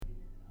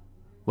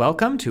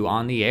Welcome to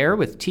On the Air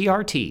with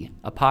TRT,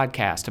 a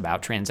podcast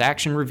about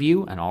transaction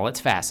review and all its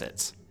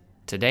facets.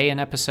 Today in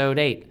Episode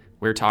 8,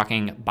 we're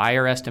talking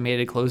buyer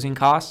estimated closing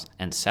costs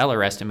and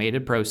seller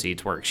estimated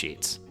proceeds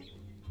worksheets.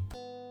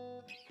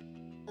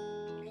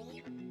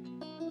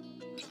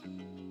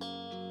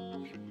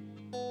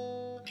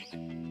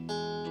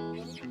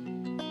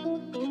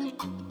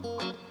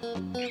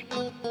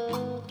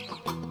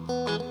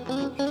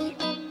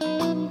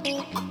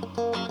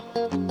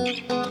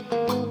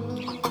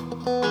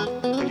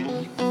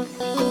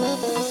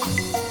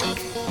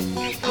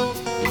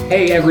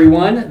 Hey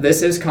everyone,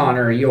 this is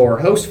Connor, your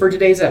host for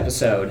today's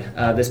episode.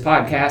 This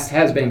podcast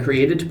has been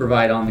created to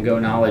provide on-the-go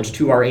knowledge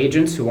to our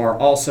agents who are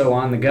also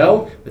on the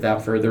go.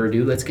 Without further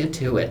ado, let's get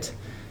to it.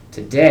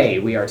 Today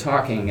we are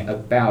talking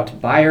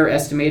about buyer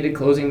estimated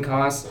closing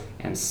costs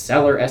and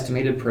seller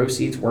estimated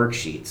proceeds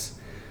worksheets.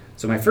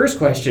 So my first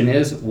question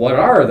is, what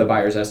are the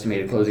buyer's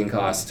estimated closing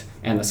cost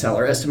and the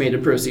seller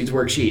estimated proceeds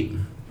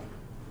worksheet?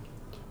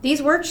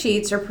 These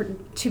worksheets are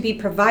to be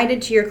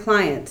provided to your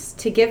clients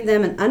to give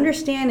them an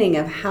understanding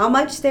of how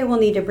much they will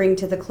need to bring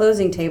to the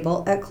closing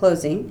table at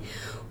closing,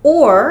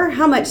 or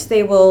how much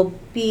they will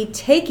be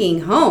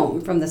taking home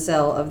from the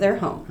sale of their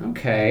home.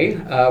 Okay,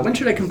 when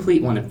should I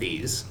complete one of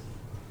these?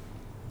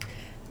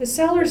 The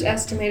seller's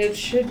estimated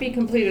should be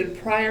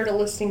completed prior to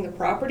listing the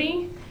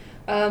property.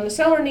 The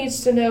seller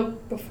needs to know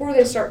before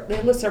they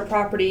list their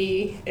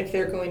property if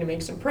they're going to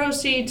make some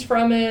proceeds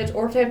from it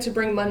or if they have to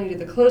bring money to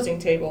the closing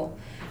table,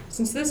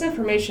 since this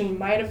information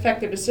might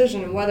affect their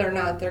decision on whether or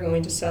not they're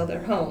going to sell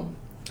their home.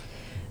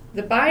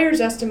 The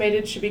buyer's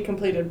estimated should be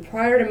completed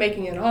prior to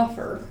making an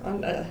offer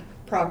on the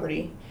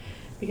property,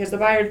 because the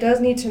buyer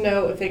does need to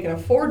know if they can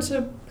afford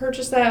to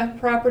purchase that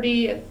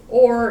property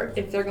or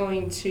if they're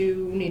going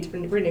to need to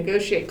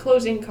renegotiate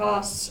closing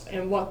costs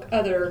and what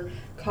other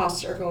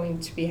costs are going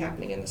to be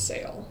happening in the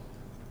sale.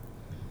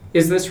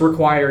 Is this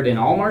required in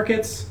all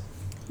markets?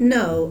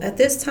 No, at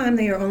this time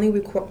they are only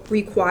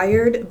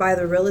required by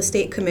the Real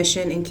Estate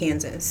Commission in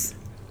Kansas.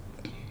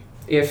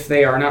 If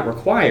they are not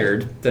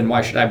required, then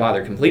why should I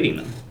bother completing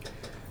them?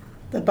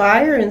 The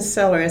buyer and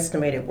seller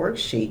estimated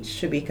worksheets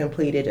should be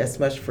completed as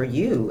much for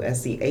you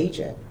as the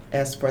agent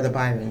as for the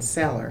buyer and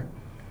seller.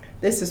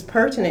 This is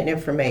pertinent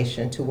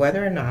information to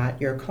whether or not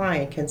your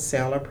client can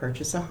sell or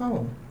purchase a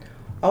home.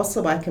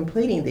 Also, by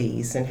completing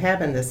these and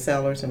having the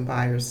sellers and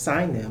buyers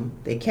sign them,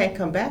 they can't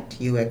come back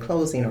to you at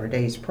closing or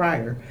days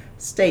prior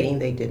stating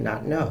they did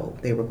not know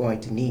they were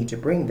going to need to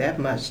bring that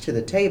much to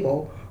the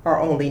table or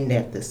only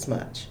net this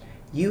much.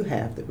 You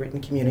have the written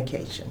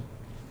communication.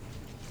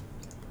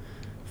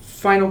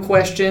 Final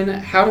question,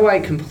 how do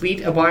I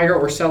complete a buyer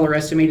or seller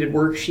estimated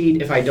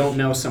worksheet if I don't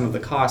know some of the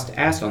cost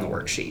asked on the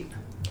worksheet?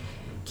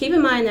 Keep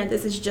in mind that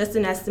this is just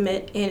an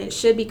estimate and it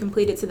should be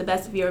completed to the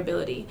best of your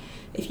ability.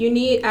 If you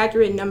need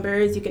accurate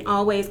numbers, you can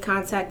always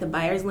contact the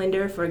buyer's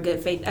lender for a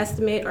good faith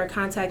estimate or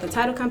contact the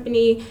title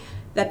company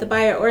that the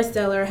buyer or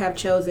seller have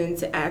chosen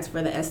to ask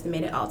for the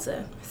estimated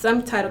ALTA.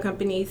 Some title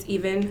companies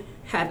even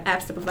have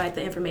apps to provide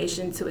the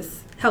information to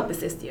help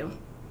assist you.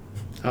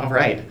 All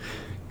right.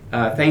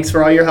 Thanks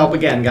for all your help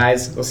again,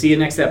 guys. We'll see you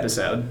next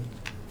episode.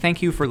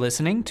 Thank you for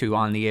listening to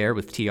On the Air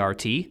with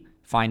TRT.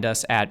 Find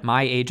us at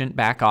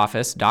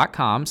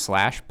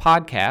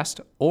myagentbackoffice.com/podcast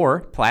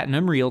or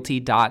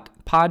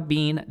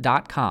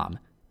platinumrealty.podbean.com.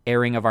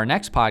 Airing of our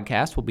next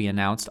podcast will be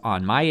announced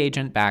on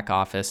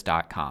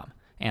myagentbackoffice.com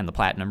and the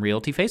Platinum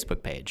Realty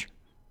Facebook page.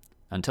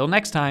 Until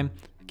next time,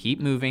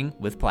 keep moving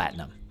with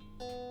Platinum.